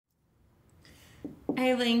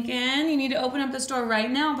Hey, Lincoln, you need to open up the store right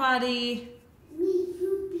now, buddy. Me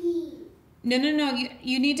poopy. No.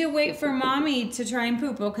 You need to wait for Mommy to try and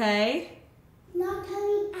poop, okay? Not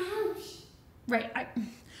coming out. Right.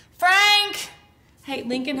 Frank! Hey,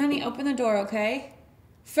 Lincoln, honey, open the door, okay?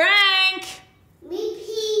 Frank! Me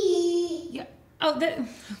pee. Yeah. Oh,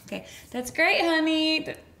 okay. That's great, honey.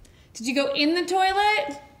 Did you go in the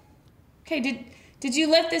toilet? Okay, did you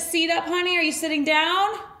lift the seat up, honey? Are you sitting down?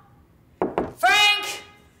 Frank!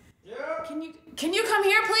 Yeah? Can you come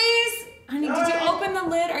here, please? Honey, did you open the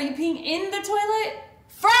lid? Are you peeing in the toilet?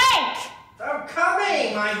 Frank! I'm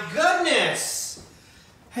coming! My goodness!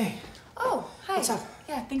 Hey. Oh, hi. What's up?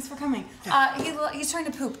 Yeah, thanks for coming. He's trying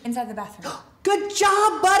to poop inside the bathroom. Good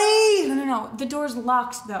job, buddy! No. The door's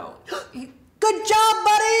locked, though. Good job,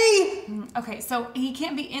 buddy! Okay, so he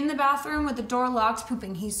can't be in the bathroom with the door locked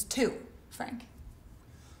pooping. He's 2, Frank.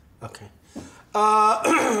 Okay.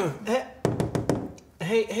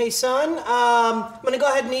 Hey, son. I'm gonna go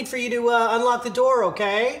ahead and need for you to unlock the door,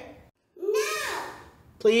 okay? No.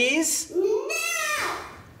 Please? No.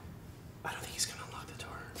 I don't think he's gonna unlock the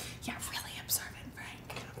door. Yeah, really observant, Frank.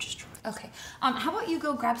 Okay, I'm just trying. Okay, how about you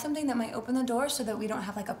go grab something that might open the door so that we don't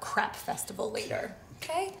have like a crap festival later,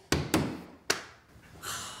 okay?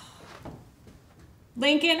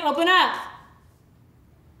 Lincoln, open up.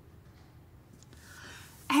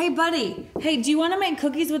 Hey, buddy. Hey, do you want to make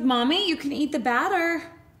cookies with Mommy? You can eat the batter.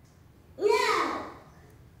 No.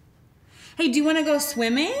 Hey, do you want to go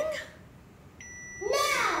swimming?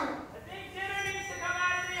 No.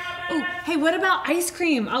 Oh, hey, what about ice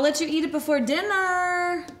cream? I'll let you eat it before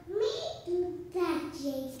dinner. Me do that,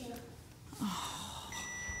 Jason.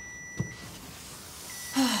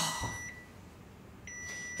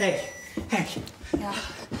 Hey. Yeah.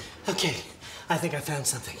 Okay, I think I found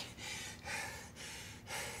something.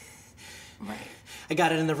 Right. I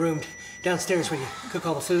got it in the room downstairs where you cook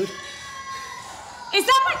all the food. Is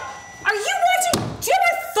that my... Are you watching... Do you have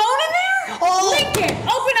my phone in there? Oh! Lincoln,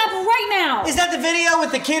 open up right now. Is that the video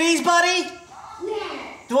with the kitties, buddy?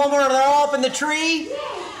 Yeah. The one where they're all up in the tree?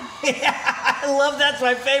 Yeah. Yeah, I love that's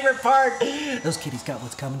my favorite part. Those kitties got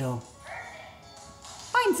what's coming to them.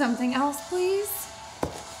 Find something else, please.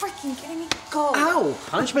 Freaking kidding me? Go. Ow!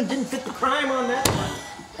 Punishment didn't fit the crime on that one.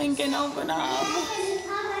 Lincoln, open up. And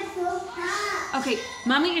Papa so hot. Okay,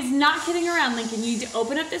 Mommy is not kidding around, Lincoln. You need to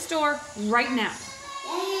open up this door right now.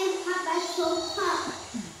 And Papa so hot.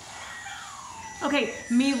 Okay,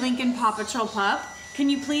 me, Lincoln, Paw Patrol Pup. Can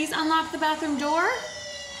you please unlock the bathroom door?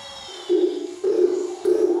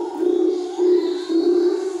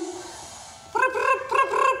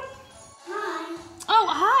 Hi. Oh,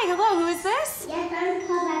 hi. Hello. Who is this? Yes, I'm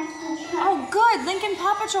Papa Patrol. Oh, good. Lincoln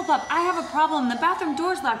Paw Patrol Pup. I have a problem. The bathroom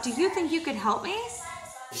door's locked. Do you think you could help me?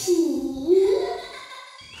 Pee.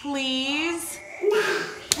 Please?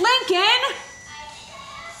 Lincoln!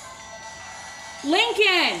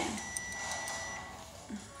 Lincoln!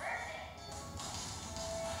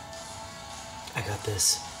 I got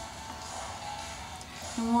this.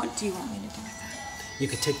 What do you want me to do with that? You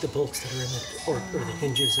could take the bolts that are in the, or the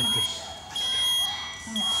hinges of the...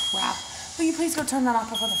 Oh, crap. Will you please go turn that off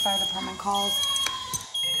before the fire department calls?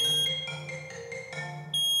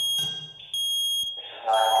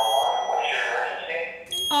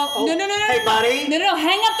 Oh, no. Hey, buddy. No.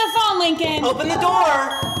 Hang up the phone, Lincoln. Open the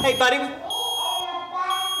door. Hey, buddy. In the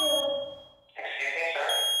bathroom. Excuse me, sir?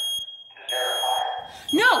 Is there a fire?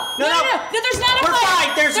 No, there's not a We're fire.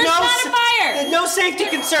 fine. There's not a fire. There's no safety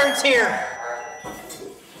concerns here.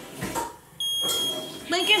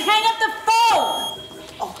 Lincoln, hang up the phone.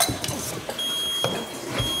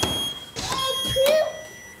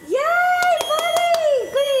 Yay, buddy!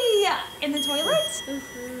 Goody! In the toilet?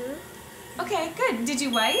 Mm-hmm. Okay, good. Did you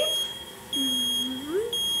wipe?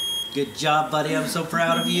 Mm-hmm. Good job, buddy. I'm so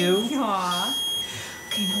proud of you. Aww.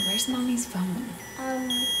 Okay, now where's Mommy's phone?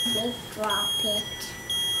 They drop it.